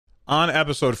On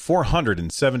episode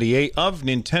 478 of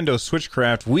Nintendo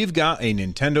Switchcraft, we've got a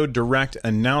Nintendo Direct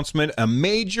announcement, a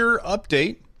major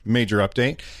update,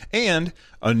 and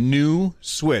a new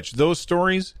Switch. Those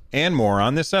stories and more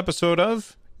on this episode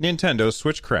of Nintendo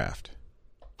Switchcraft.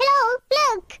 Hello,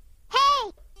 look!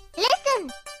 Hey,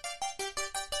 listen!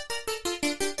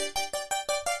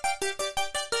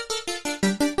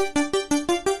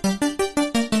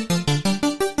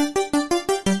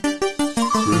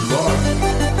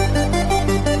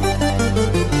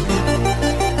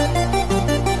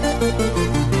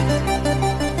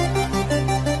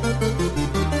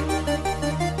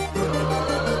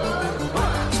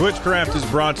 Switchcraft is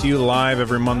brought to you live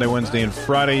every Monday, Wednesday, and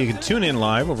Friday. You can tune in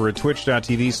live over at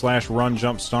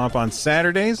twitch.tv/runjumpstomp. On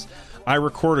Saturdays, I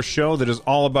record a show that is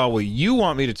all about what you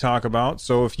want me to talk about.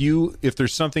 So if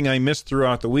there's something I missed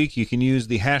throughout the week, you can use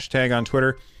the hashtag on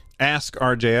Twitter,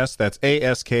 AskRJS. That's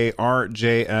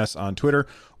ASKRJS on Twitter.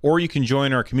 Or you can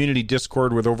join our community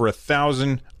Discord with over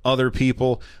 1,000 other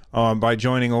people by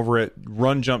joining over at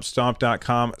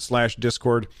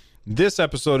runjumpstomp.com/Discord. This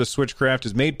episode of Switchcraft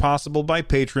is made possible by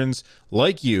patrons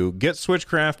like you. Get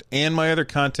Switchcraft and my other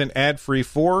content ad-free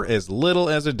for as little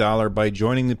as $1 by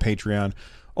joining the Patreon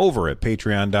over at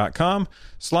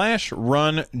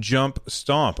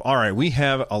patreon.com/runjumpstomp. All right, we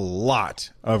have a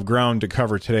lot of ground to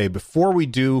cover today. Before we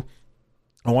do,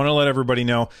 I want to let everybody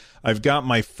know I've got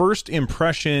my first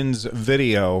impressions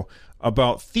video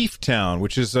about Thief Town,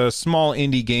 which is a small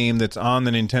indie game that's on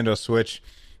the Nintendo Switch.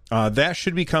 That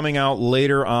should be coming out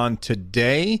later on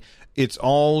today. It's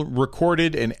all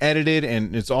recorded and edited,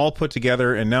 and it's all put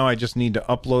together, and now I just need to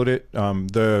upload it.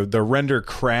 The render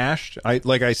crashed.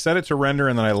 I set it to render,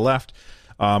 and then I left.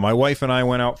 My wife and I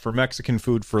went out for Mexican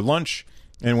food for lunch,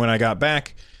 and when I got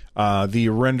back, the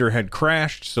render had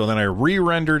crashed, so then I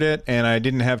re-rendered it, and I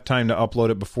didn't have time to upload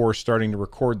it before starting to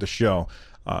record the show.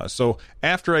 So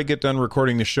after I get done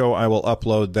recording the show, I will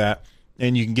upload that.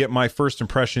 And you can get my first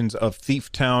impressions of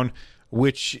Thief Town,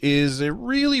 which is a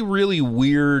really, really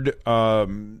weird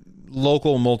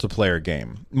local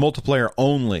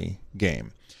multiplayer-only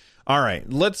game. All right,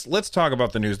 let's talk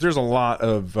about the news. There's a lot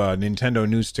of Nintendo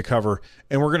news to cover,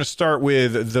 and we're going to start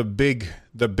with the big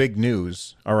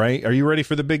news. All right, are you ready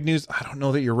for the big news? I don't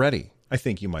know that you're ready. I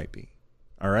think you might be.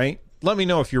 All right, let me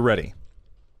know if you're ready.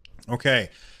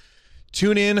 Okay.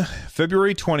 Tune in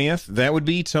February 20th, that would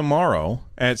be tomorrow,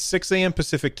 at 6 a.m.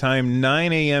 Pacific Time,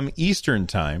 9 a.m. Eastern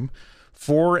Time,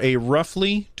 for a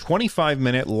roughly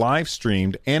 25-minute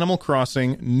live-streamed Animal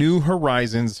Crossing New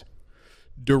Horizons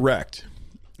Direct,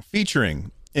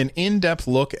 featuring an in-depth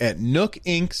look at Nook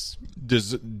Inc.'s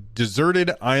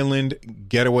Deserted Island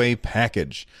Getaway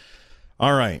Package.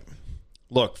 All right.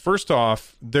 Look, first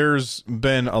off, there's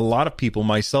been a lot of people,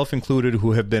 myself included,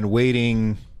 who have been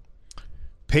waiting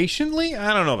patiently.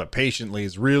 I don't know that patiently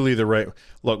is really the right.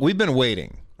 Look, we've been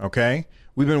waiting, okay?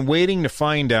 We've been waiting to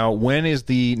find out when is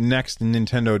the next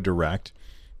Nintendo Direct.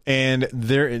 And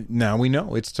now we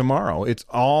know it's tomorrow. It's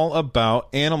all about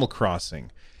Animal Crossing.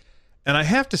 And I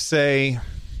have to say,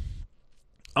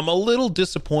 I'm a little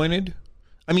disappointed.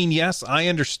 I mean, yes, I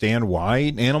understand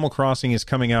why. Animal Crossing is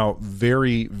coming out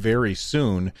very, very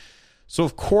soon. So,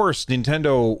 of course,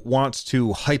 Nintendo wants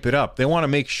to hype it up. They want to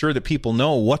make sure that people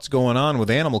know what's going on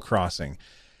with Animal Crossing.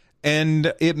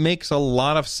 And it makes a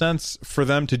lot of sense for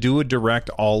them to do a direct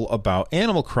all about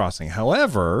Animal Crossing.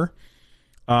 However,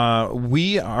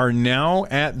 we are now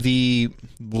at the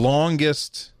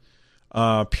longest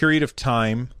period of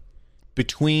time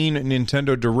between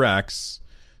Nintendo Directs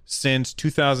since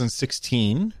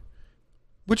 2016,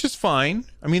 which is fine.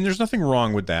 I mean, there's nothing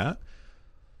wrong with that.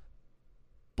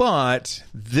 But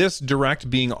this Direct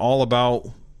being all about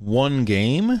one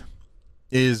game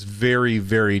is very,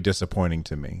 very disappointing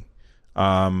to me.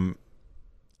 I'm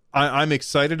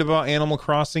excited about Animal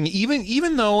Crossing,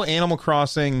 even though Animal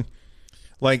Crossing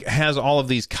has all of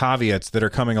these caveats that are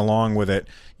coming along with it.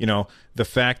 You know, the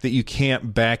fact that you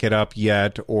can't back it up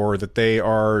yet, or that they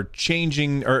are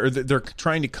changing, or they're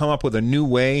trying to come up with a new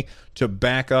way to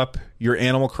back up your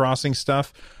Animal Crossing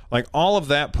stuff. Like, all of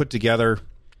that put together,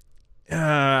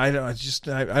 I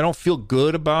don't feel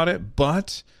good about it,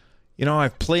 but you know,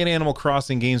 I've played Animal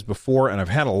Crossing games before and I've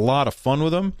had a lot of fun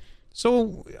with them,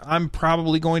 so I'm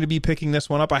probably going to be picking this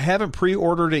one up. I haven't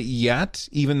pre-ordered it yet,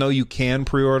 even though you can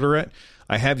pre-order it.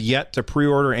 I have yet to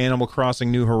pre-order Animal Crossing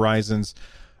New Horizons,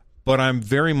 but I'm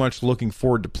very much looking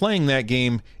forward to playing that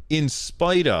game in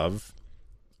spite of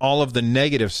all of the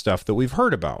negative stuff that we've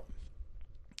heard about.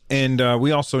 And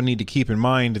we also need to keep in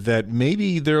mind that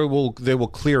maybe they will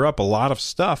clear up a lot of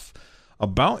stuff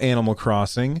about Animal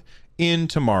Crossing in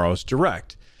tomorrow's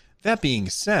Direct. That being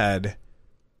said,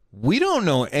 we don't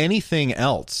know anything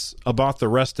else about the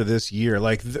rest of this year.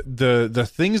 Like the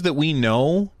things that we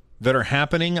know that are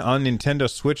happening on Nintendo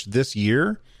Switch this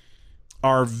year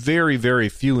are very, very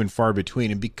few and far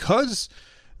between. And because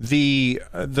the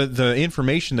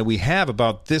information that we have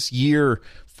about this year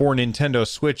for Nintendo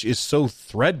Switch is so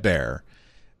threadbare,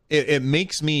 it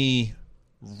makes me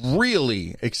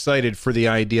really excited for the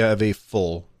idea of a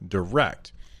full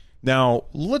direct. Now,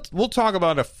 we'll talk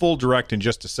about a full direct in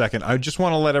just a second. I just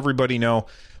want to let everybody know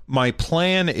my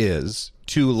plan is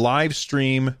to live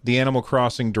stream the Animal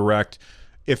Crossing Direct.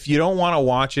 If you don't want to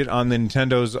watch it on the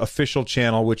Nintendo's official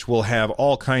channel, which will have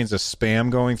all kinds of spam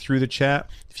going through the chat,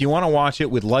 if you want to watch it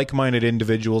with like-minded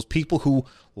individuals, people who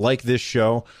like this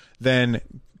show, then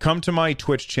come to my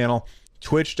Twitch channel,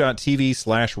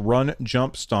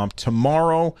 twitch.tv/runjumpstomp.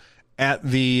 Tomorrow at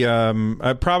the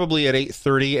probably at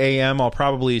 8:30 a.m. I'll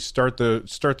probably start the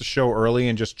show early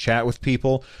and just chat with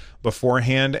people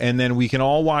beforehand, and then we can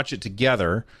all watch it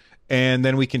together, and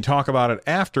then we can talk about it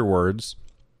afterwards.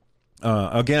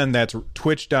 Again, that's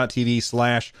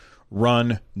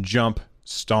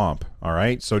twitch.tv/runjumpstomp. All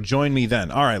right, so join me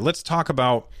then. All right, let's talk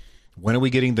about when are we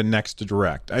getting the next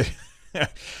direct.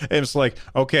 It's like,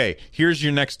 okay, here's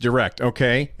your next direct.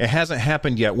 Okay, it hasn't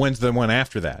happened yet. When's the one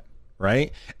after that?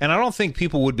 Right? And I don't think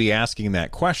people would be asking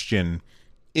that question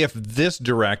if this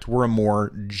direct were a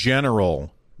more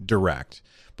general direct.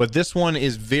 But this one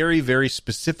is very, very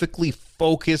specifically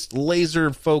focused,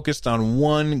 laser focused on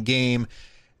one game.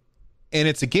 And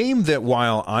it's a game that,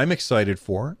 while I'm excited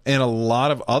for, and a lot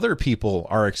of other people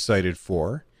are excited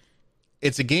for,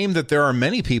 it's a game that there are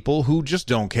many people who just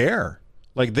don't care.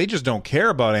 Like, they just don't care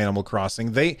about Animal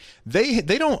Crossing. They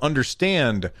don't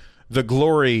understand the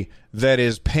glory that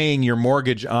is paying your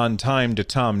mortgage on time to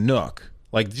Tom Nook.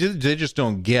 Like, they just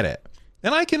don't get it.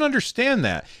 And I can understand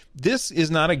that. This is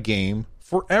not a game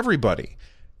for everybody.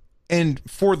 And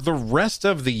for the rest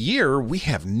of the year, we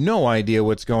have no idea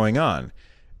what's going on.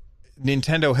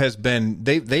 Nintendo has been,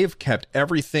 they've kept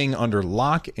everything under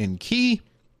lock and key.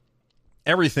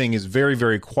 Everything is very,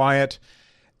 very quiet.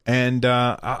 And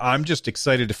I'm just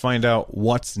excited to find out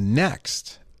what's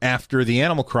next after the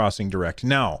Animal Crossing Direct.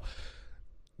 Now,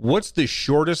 what's the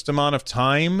shortest amount of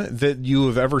time that you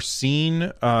have ever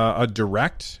seen a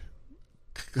Direct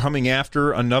coming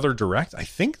after another Direct? I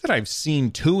think that I've seen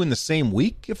two in the same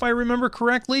week, if I remember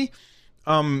correctly.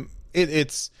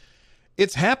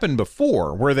 It's happened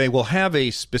before where they will have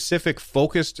a specific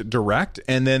focused Direct,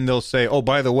 and then they'll say, oh,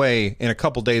 by the way, in a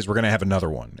couple days, we're going to have another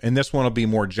one. And this one will be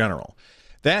more general.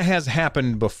 That has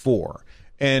happened before.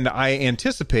 And I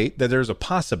anticipate that there's a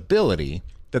possibility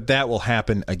that that will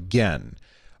happen again.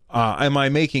 Am I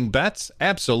making bets?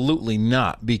 Absolutely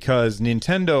not, because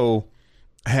Nintendo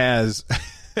has,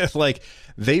 like,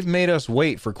 they've made us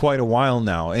wait for quite a while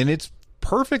now. And it's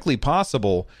perfectly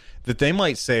possible that they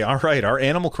might say, all right, our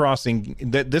Animal Crossing,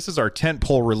 this is our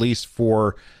tentpole release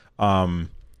for,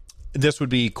 this would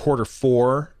be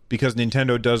Q4, because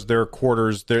Nintendo does their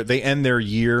quarters, they end their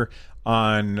year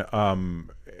on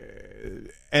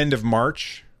end of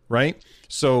March, right?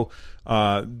 So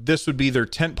this would be their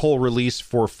tentpole release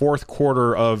for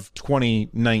Q4 of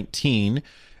 2019.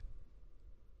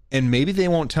 And maybe they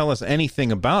won't tell us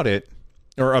anything about it,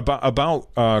 or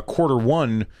about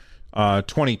Q1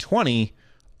 2020,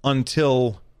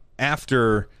 until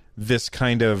after this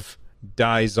kind of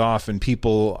dies off and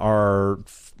people are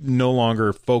no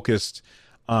longer focused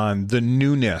on the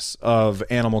newness of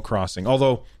Animal Crossing.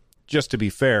 Although, just to be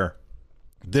fair,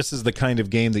 this is the kind of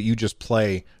game that you just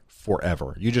play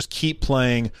forever. You just keep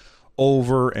playing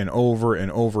over and over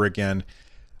and over again.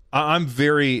 I'm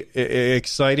very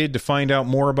excited to find out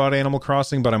more about Animal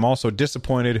Crossing, but I'm also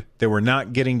disappointed that we're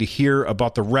not getting to hear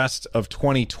about the rest of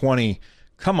 2020.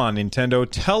 Come on, Nintendo,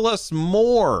 tell us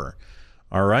more.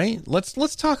 All right,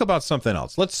 let's talk about something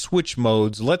else. Let's switch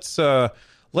modes. Let's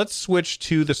switch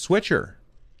to the Switcher.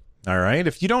 All right,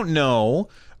 if you don't know,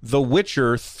 The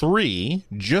Witcher 3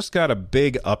 just got a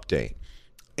big update,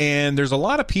 and there's a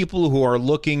lot of people who are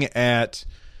looking at,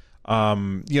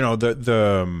 the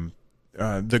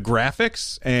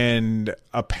graphics, and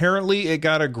apparently it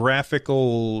got a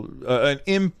graphical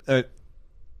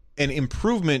an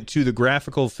improvement to the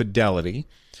graphical fidelity,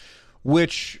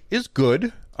 which is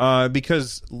good,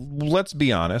 because let's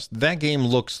be honest, that game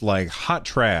looks like hot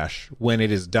trash when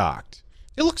it is docked.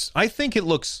 I think it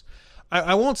looks,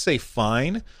 I won't say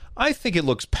fine, I think it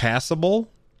looks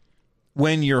passable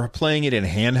when you're playing it in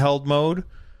handheld mode,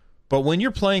 but when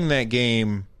you're playing that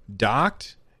game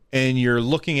docked and you're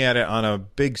looking at it on a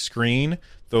big screen,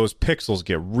 those pixels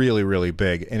get really, really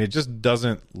big, and it just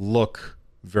doesn't look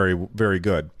very, very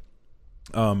good.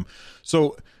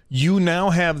 So you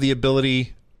now have the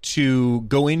ability to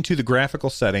go into the graphical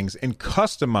settings and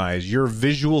customize your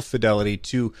visual fidelity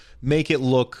to make it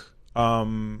look,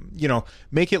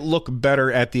 make it look better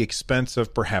at the expense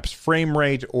of perhaps frame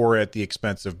rate or at the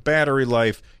expense of battery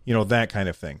life, that kind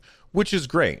of thing, which is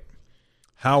great.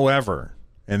 However,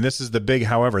 and this is the big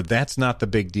however, that's not the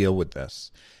big deal with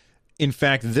this. In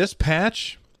fact, this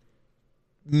patch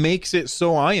makes it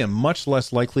so I am much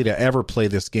less likely to ever play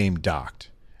this game docked.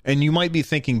 And you might be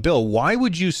thinking, Bill, why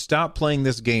would you stop playing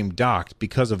this game docked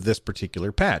because of this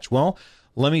particular patch? Well,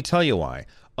 let me tell you why.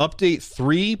 Update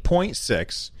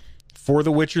 3.6 for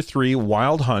The Witcher 3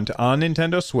 Wild Hunt on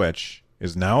Nintendo Switch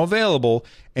is now available,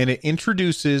 and it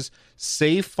introduces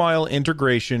save file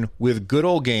integration with Good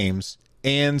Old Games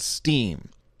and Steam.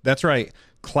 That's right,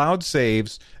 cloud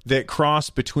saves that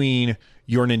cross between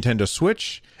your Nintendo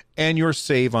Switch and your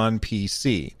save on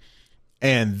PC.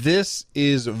 And this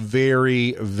is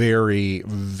very, very,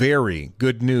 very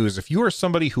good news. If you are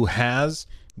somebody who has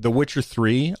The Witcher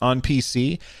 3 on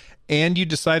PC and you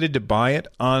decided to buy it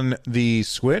on the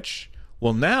Switch,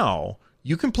 well, now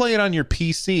you can play it on your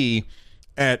PC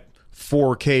at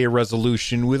 4K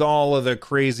resolution with all of the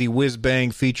crazy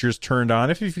whiz-bang features turned on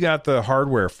if you've got the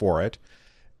hardware for it.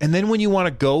 And then when you want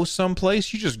to go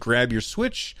someplace, you just grab your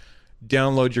Switch,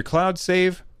 download your cloud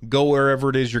save, go wherever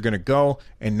it is you're going to go,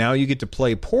 and now you get to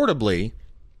play portably.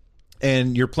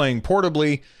 And you're playing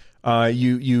portably.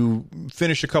 You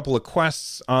finish a couple of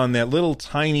quests on that little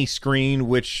tiny screen,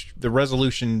 which the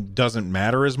resolution doesn't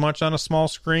matter as much on a small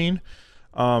screen.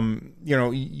 You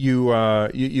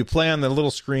play on the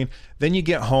little screen. Then you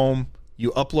get home. You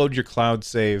upload your cloud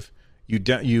save. You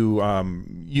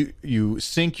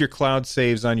sync your cloud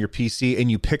saves on your PC, and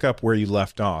you pick up where you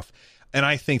left off. And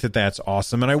I think that that's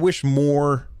awesome. And I wish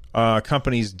more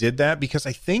companies did that, because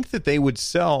I think that they would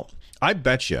sell. I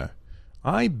bet you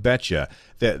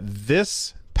that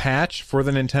this patch for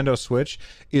the Nintendo Switch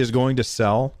is going to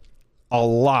sell a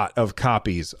lot of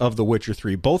copies of The Witcher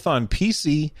 3, both on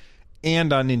PC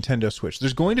and on Nintendo Switch.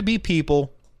 There's going to be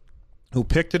people who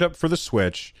picked it up for the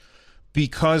Switch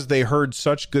because they heard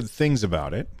such good things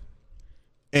about it.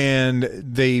 And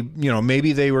they,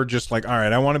 maybe they were just like, all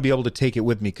right, I want to be able to take it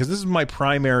with me because this is my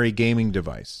primary gaming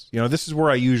device. This is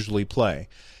where I usually play.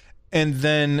 And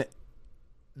then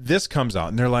this comes out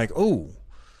and they're like, oh,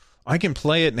 I can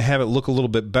play it and have it look a little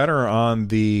bit better on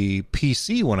the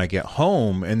PC when I get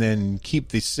home, and then keep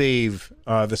the save,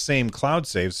 the same cloud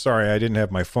saves. Sorry, I didn't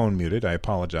have my phone muted. I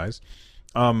apologize.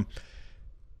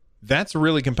 That's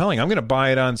really compelling. I'm going to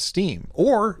buy it on Steam.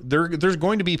 Or there's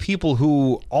going to be people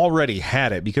who already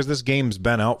had it, because this game's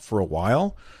been out for a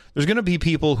while. There's going to be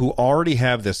people who already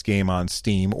have this game on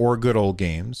Steam or Good Old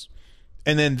Games.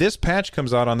 And then this patch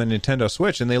comes out on the Nintendo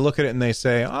Switch, and they look at it and they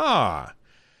say,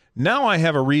 now I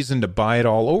have a reason to buy it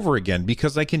all over again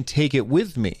because I can take it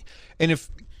with me. And if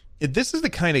this is the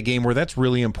kind of game where that's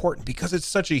really important, because it's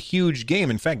such a huge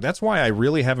game. In fact, that's why I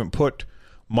really haven't put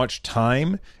much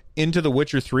time into The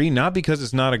Witcher 3, not because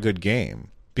it's not a good game,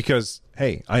 because,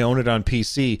 hey, I own it on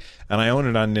PC and I own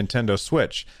it on Nintendo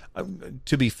Switch.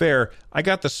 To be fair, I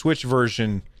got the Switch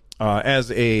version as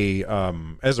a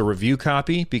review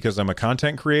copy because I'm a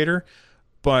content creator,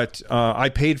 but I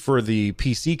paid for the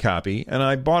PC copy, and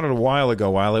I bought it a while ago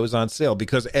while it was on sale,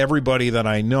 because everybody that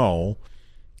I know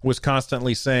was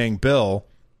constantly saying, Bill,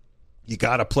 you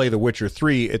got to play The Witcher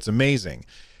 3. It's amazing.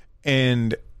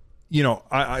 And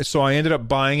so I ended up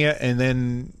buying it, and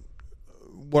then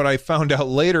what I found out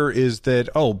later is that,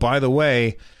 oh, by the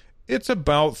way, it's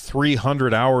about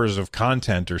 300 hours of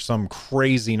content or some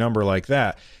crazy number like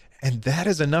that. And that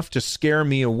is enough to scare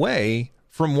me away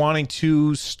from wanting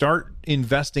to start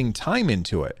investing time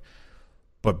into it.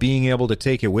 But being able to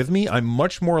take it with me, I'm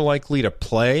much more likely to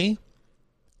play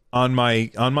on my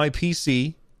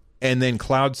PC and then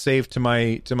cloud save to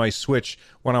my Switch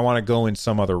when I want to go in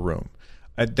some other room.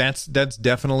 That's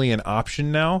definitely an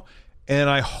option now, and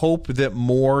I hope that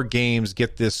more games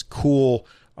get this cool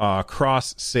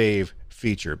cross save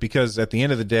feature, because at the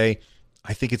end of the day,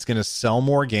 I think it's going to sell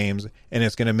more games, and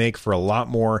it's going to make for a lot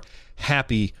more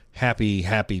happy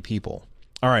people.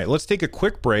 All right, let's take a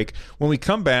quick break. When we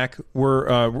come back, we're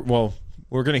going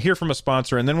to hear from a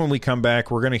sponsor, and then when we come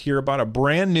back, we're going to hear about a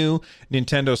brand new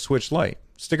Nintendo Switch Lite.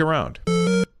 Stick around.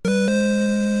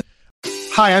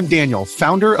 Hi, I'm Daniel,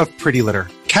 founder of Pretty Litter.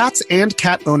 Cats and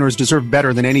cat owners deserve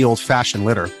better than any old-fashioned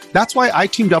litter. That's why I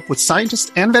teamed up with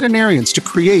scientists and veterinarians to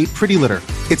create Pretty Litter.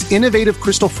 Its innovative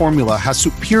crystal formula has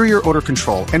superior odor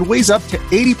control and weighs up to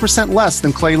 80% less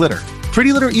than clay litter.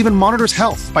 Pretty Litter even monitors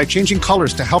health by changing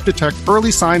colors to help detect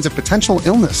early signs of potential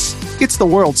illness. It's the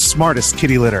world's smartest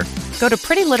kitty litter. Go to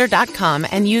prettylitter.com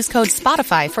and use code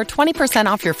SPOTIFY for 20%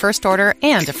 off your first order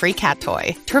and a free cat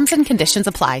toy. Terms and conditions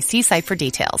apply. See site for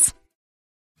details.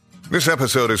 This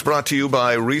episode is brought to you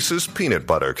by Reese's Peanut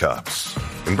Butter Cups.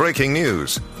 In breaking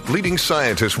news, leading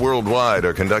scientists worldwide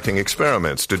are conducting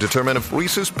experiments to determine if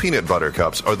Reese's Peanut Butter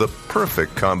Cups are the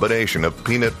perfect combination of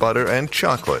peanut butter and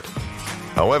chocolate.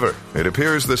 However, it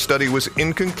appears the study was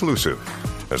inconclusive,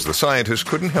 as the scientists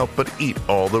couldn't help but eat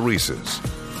all the Reese's.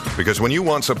 Because when you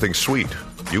want something sweet,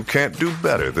 you can't do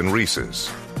better than Reese's.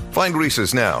 Find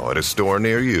Reese's now at a store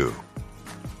near you.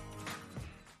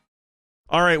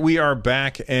 All right, we are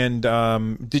back, and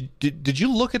did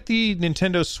you look at the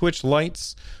Nintendo Switch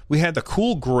lights? We had the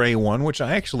cool gray one, which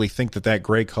I actually think that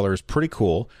gray color is pretty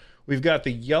cool. We've got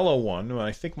the yellow one.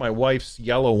 I think my wife's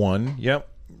yellow one. Yep,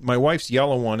 my wife's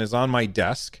yellow one is on my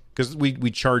desk because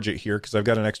we charge it here because I've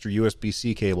got an extra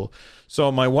USB-C cable.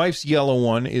 So my wife's yellow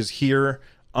one is here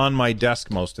on my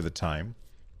desk most of the time.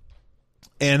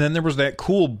 And then there was that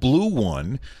cool blue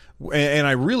one, and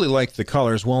I really liked the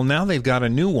colors. Well, now they've got a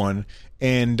new one.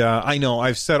 And I know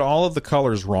I've said all of the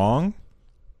colors wrong.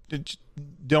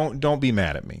 Don't be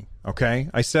mad at me, okay?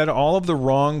 I said all of the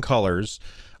wrong colors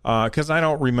because I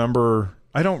don't remember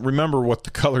what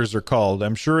the colors are called.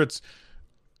 I'm sure it's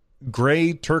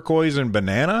gray, turquoise, and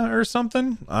banana or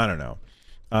something. I don't know.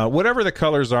 Whatever the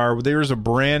colors are, there's a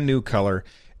brand new color,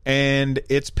 and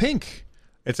it's pink.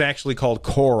 It's actually called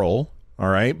coral, all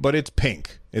right? But it's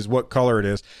pink is what color it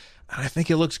is. And I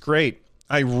think it looks great.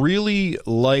 I really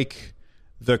like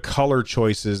the color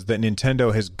choices that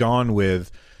Nintendo has gone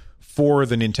with for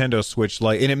the Nintendo Switch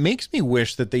Lite, and it makes me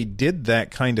wish that they did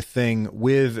that kind of thing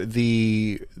with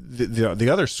the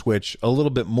other Switch a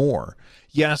little bit more.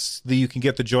 Yes, you can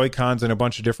get the Joy-Cons in a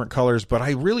bunch of different colors, but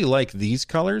I really like these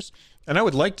colors, and I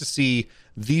would like to see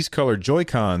these colored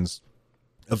Joy-Cons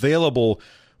available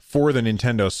for the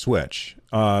Nintendo Switch.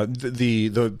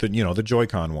 The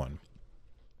Joy-Con one.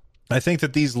 I think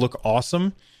that these look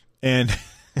awesome, and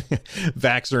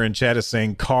Vaxer in chat is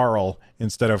saying Carl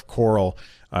instead of Coral.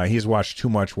 He's watched too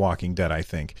much Walking Dead, I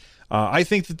think. I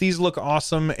think that these look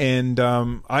awesome, and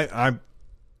I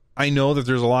know that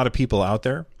there's a lot of people out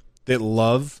there that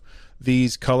love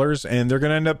these colors, and they're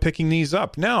going to end up picking these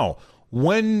up. Now,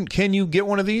 when can you get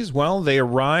one of these? Well, they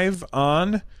arrive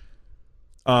on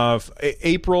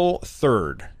April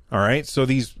 3rd. All right, so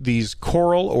these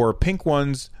coral or pink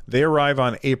ones, they arrive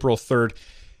on April 3rd.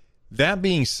 That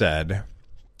being said,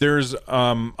 there's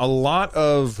a lot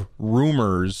of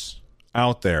rumors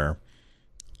out there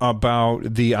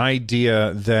about the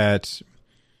idea that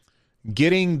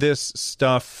getting this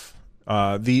stuff,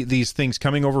 these things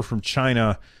coming over from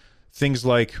China, things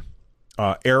like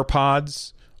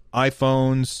AirPods,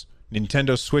 iPhones,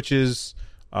 Nintendo Switches,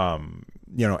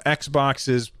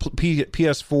 Xboxes,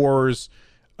 PS4s,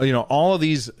 all of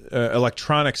these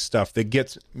electronic stuff that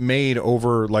gets made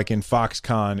over like in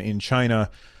Foxconn in China.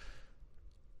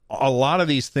 A lot of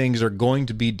these things are going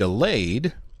to be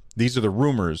delayed. These are the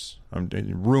rumors.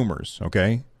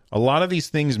 Okay? A lot of these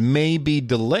things may be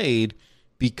delayed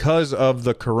because of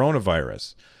the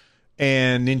coronavirus.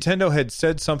 And Nintendo had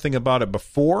said something about it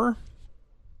before,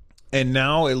 and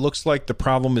now it looks like the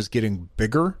problem is getting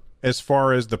bigger as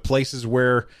far as the places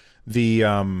where the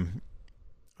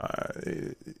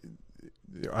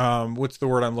what's the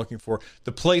word I'm looking for?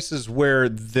 The places where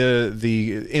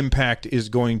the impact is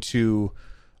going to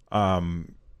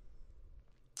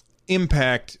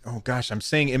impact. Oh gosh, I'm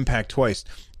saying impact twice.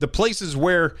 The places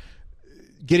where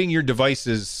getting your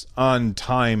devices on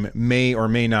time may or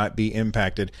may not be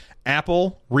impacted.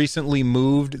 Apple recently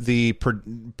moved the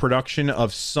production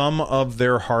of some of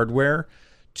their hardware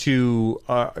to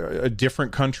a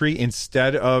different country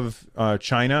instead of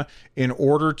China in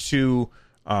order to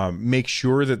make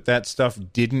sure that stuff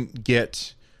didn't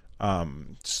get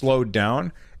slowed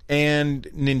down. And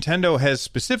Nintendo has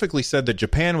specifically said that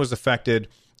Japan was affected,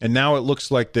 and now it looks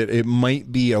like that it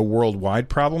might be a worldwide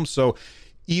problem. So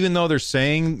even though they're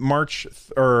saying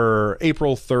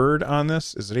April 3rd on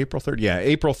this, is it April 3rd? Yeah,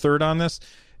 April 3rd on this.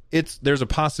 There's a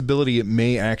possibility it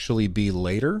may actually be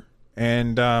later.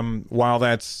 And while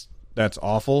that's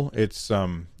awful, it's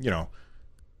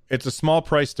it's a small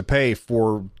price to pay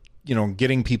for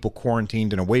getting people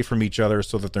quarantined and away from each other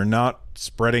so that they're not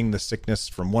spreading the sickness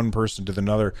from one person to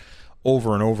another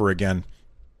over and over again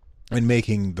and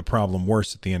making the problem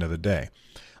worse at the end of the day.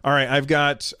 All right, I've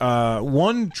got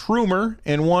one trumor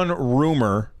and one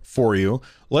rumor for you.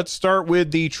 Let's start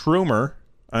with the trumor.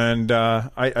 And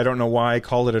I don't know why I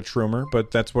called it a trumor, but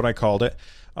that's what I called it.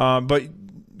 But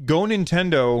Go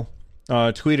Nintendo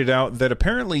tweeted out that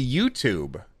apparently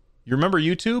YouTube, you remember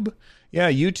YouTube? Yeah,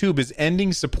 YouTube is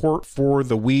ending support for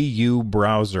the Wii U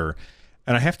browser.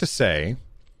 And I have to say,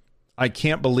 I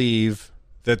can't believe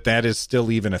that that is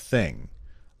still even a thing.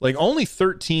 Like, only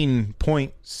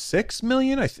 13.6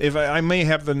 million, if I may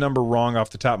have the number wrong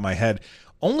off the top of my head,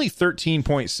 only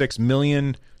 13.6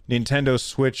 million Nintendo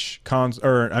Switch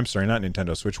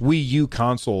Wii U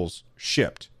consoles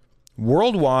shipped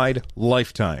worldwide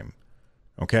lifetime.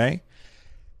 Okay?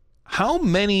 How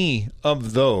many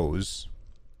of those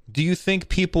do you think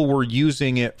people were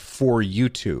using it for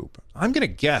YouTube? I'm going to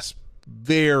guess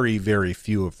very, very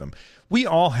few of them. We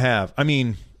all have,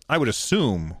 I would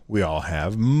assume we all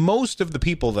have. Most of the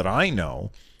people that I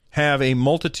know have a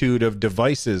multitude of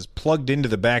devices plugged into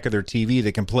the back of their TV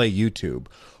that can play YouTube.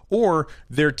 Or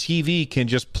their TV can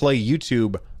just play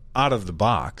YouTube out of the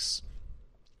box.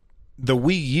 The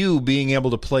Wii U being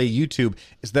able to play YouTube,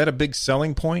 is that a big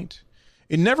selling point?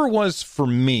 It never was for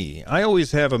me. I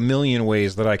always have a million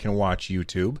ways that I can watch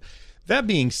YouTube. That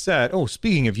being said,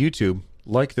 speaking of YouTube,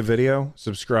 like the video,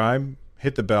 subscribe,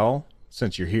 hit the bell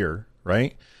since you're here,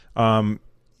 right? I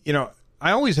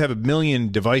always have a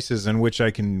million devices in which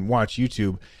I can watch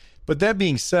YouTube. But that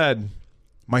being said,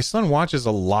 my son watches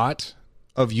a lot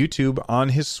of YouTube on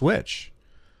his Switch.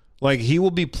 Like, he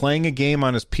will be playing a game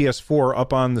on his PS4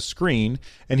 up on the screen,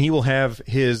 and he will have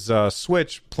his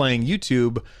Switch playing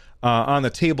YouTube on the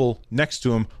table next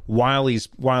to him while he's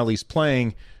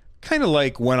playing. Kind of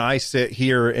like when I sit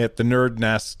here at the Nerd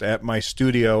Nest at my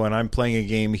studio and I'm playing a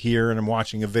game here and I'm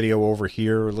watching a video over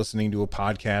here or listening to a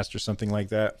podcast or something like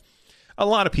that. A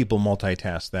lot of people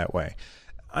multitask that way.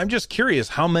 I'm just curious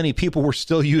how many people were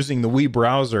still using the Wii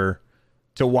browser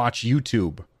to watch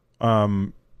YouTube.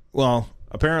 Well,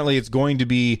 apparently it's going to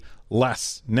be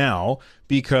less now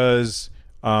because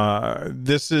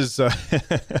this is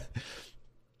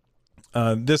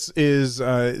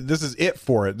it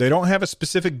for it. They don't have a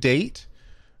specific date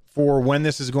for when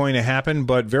this is going to happen,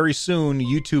 but very soon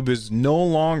YouTube is no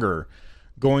longer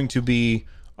going to be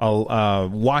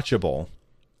watchable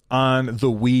on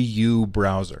the Wii U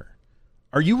browser.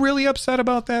 Are you really upset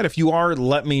about that? If you are,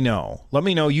 let me know. Let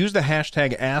me know. Use the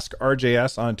hashtag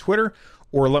AskRJS on Twitter,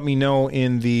 or let me know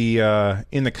in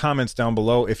the comments down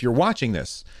below if you're watching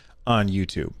this on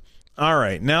YouTube. All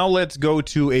right, now let's go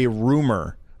to a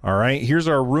rumor. All right, here's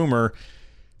our rumor.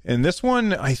 And this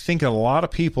one, I think a lot of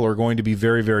people are going to be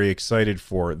very, very excited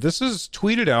for. This is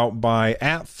tweeted out by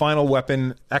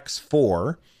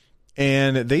 @FinalWeaponX4.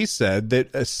 And they said that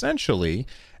essentially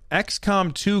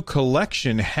XCOM 2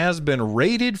 Collection has been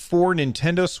rated for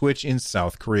Nintendo Switch in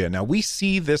South Korea. Now, we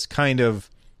see this kind of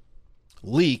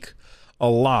leak a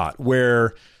lot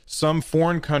where some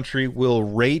foreign country will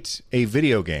rate a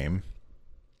video game.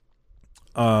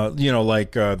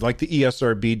 Like the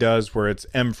ESRB does, where it's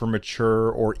M for mature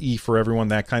or E for everyone,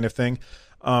 that kind of thing.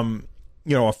 A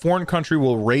foreign country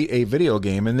will rate a video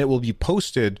game and it will be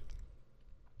posted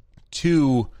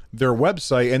to their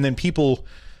website, and then people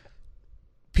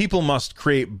must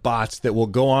create bots that will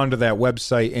go onto that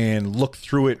website and look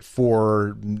through it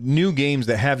for new games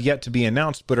that have yet to be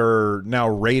announced but are now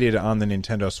rated on the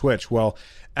Nintendo Switch. Well,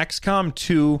 XCOM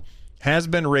 2 has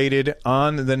been rated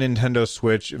on the Nintendo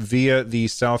Switch via the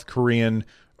South Korean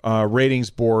ratings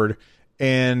board,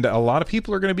 and a lot of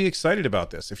people are going to be excited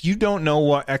about this. If you don't know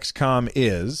what XCOM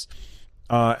is,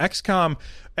 XCOM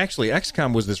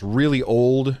was this really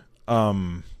old,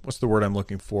 what's the word I'm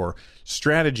looking for?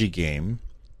 Strategy game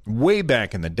way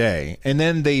back in the day, and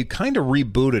then they kind of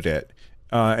rebooted it,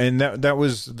 and that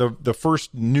was the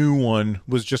first new one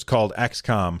was just called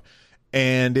XCOM,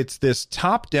 and it's this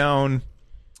top-down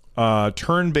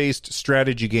turn-based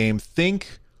strategy game.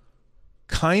 Think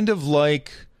kind of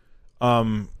like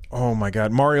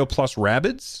Mario plus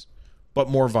Rabbids, but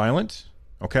more violent.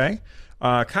 Okay,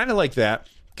 kind of like that,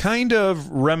 kind of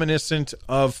reminiscent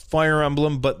of Fire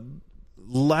Emblem, but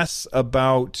less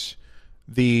about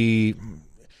the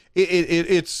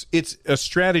it's a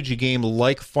strategy game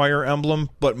like Fire Emblem,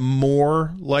 but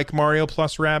more like Mario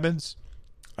plus Rabbids.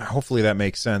 Hopefully that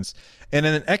makes sense. And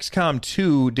then XCOM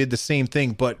 2 did the same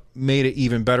thing, but made it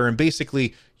even better. And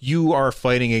basically, you are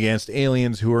fighting against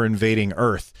aliens who are invading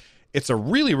Earth. It's a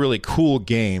really, really cool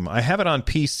game. I have it on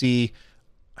PC.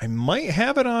 I might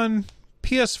have it on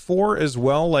PS4 as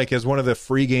well, like as one of the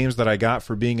free games that I got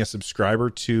for being a subscriber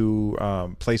to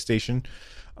PlayStation.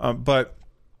 But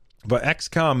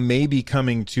XCOM may be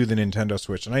coming to the Nintendo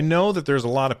Switch. And I know that there's a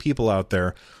lot of people out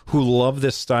there who love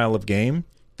this style of game.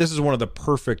 This is one of the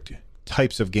perfect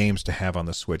types of games to have on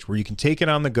the Switch, where you can take it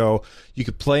on the go, you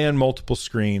could play on multiple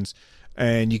screens,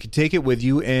 and you can take it with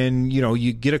you, and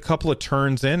you get a couple of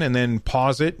turns in and then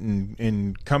pause it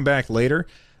and come back later.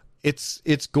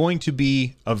 It's going to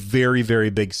be a very, very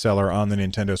big seller on the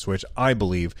Nintendo Switch, I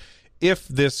believe, if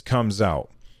this comes out,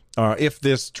 if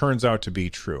this turns out to be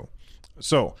true.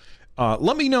 So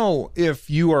let me know if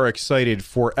you are excited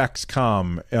for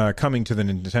XCOM coming to the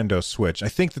Nintendo Switch. I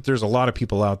think that there's a lot of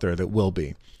people out there that will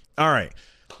be. All right,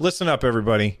 listen up,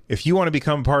 everybody. If you want to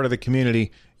become part of the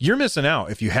community, you're missing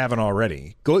out if you haven't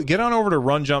already. Go get on over to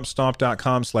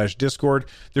runjumpstomp.com/Discord.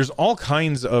 There's all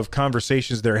kinds of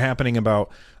conversations that are happening about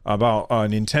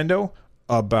Nintendo,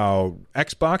 about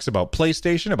Xbox, about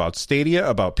PlayStation, about Stadia,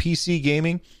 about PC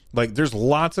gaming. Like, there's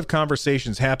lots of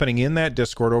conversations happening in that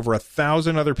Discord. Over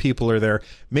 1,000 other people are there.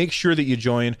 Make sure that you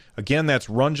join. Again, that's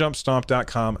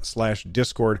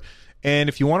runjumpstomp.com/Discord. And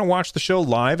if you want to watch the show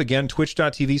live, again,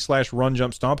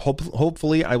 twitch.tv/runjumpstomp.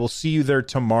 Hopefully, I will see you there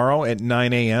tomorrow at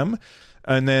 9 a.m.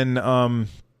 And then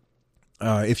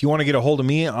if you want to get a hold of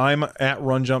me, I'm at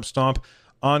runjumpstomp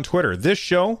on Twitter. This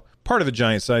show, part of the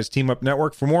Giant Size Team Up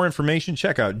Network. For more information,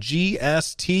 check out gstu.net.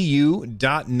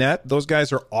 Those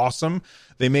guys are awesome.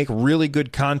 They make really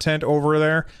good content over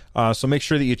there. So make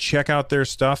sure that you check out their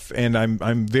stuff. And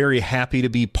I'm very happy to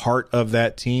be part of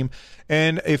that team.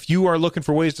 And if you are looking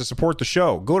for ways to support the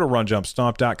show, go to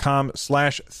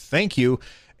runjumpstomp.com/thank-you.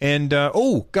 And,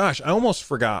 oh, gosh, I almost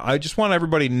forgot. I just want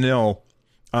everybody to know,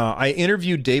 I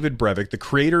interviewed David Brevik, the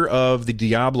creator of the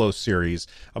Diablo series,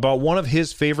 about one of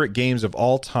his favorite games of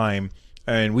all time.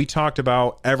 And we talked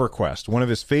about EverQuest,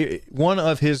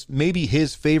 maybe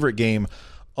his favorite game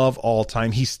of all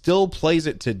time. He still plays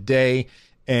it today.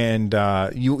 And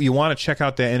you want to check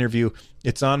out that interview.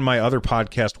 It's on my other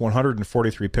podcast,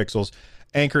 143 Pixels,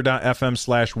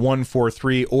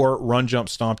 anchor.fm/143 or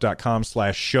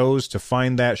runjumpstomp.com/shows to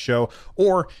find that show.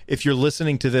 Or if you're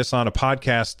listening to this on a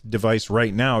podcast device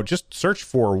right now, just search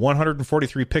for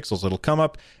 143 Pixels. It'll come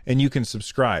up and you can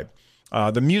subscribe.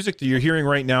 The music that you're hearing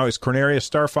right now is Corneria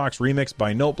Star Fox remixed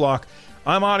by Noteblock.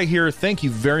 I'm out of here. Thank you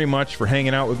very much for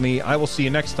hanging out with me. I will see you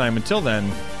next time. Until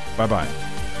then,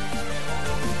 bye-bye.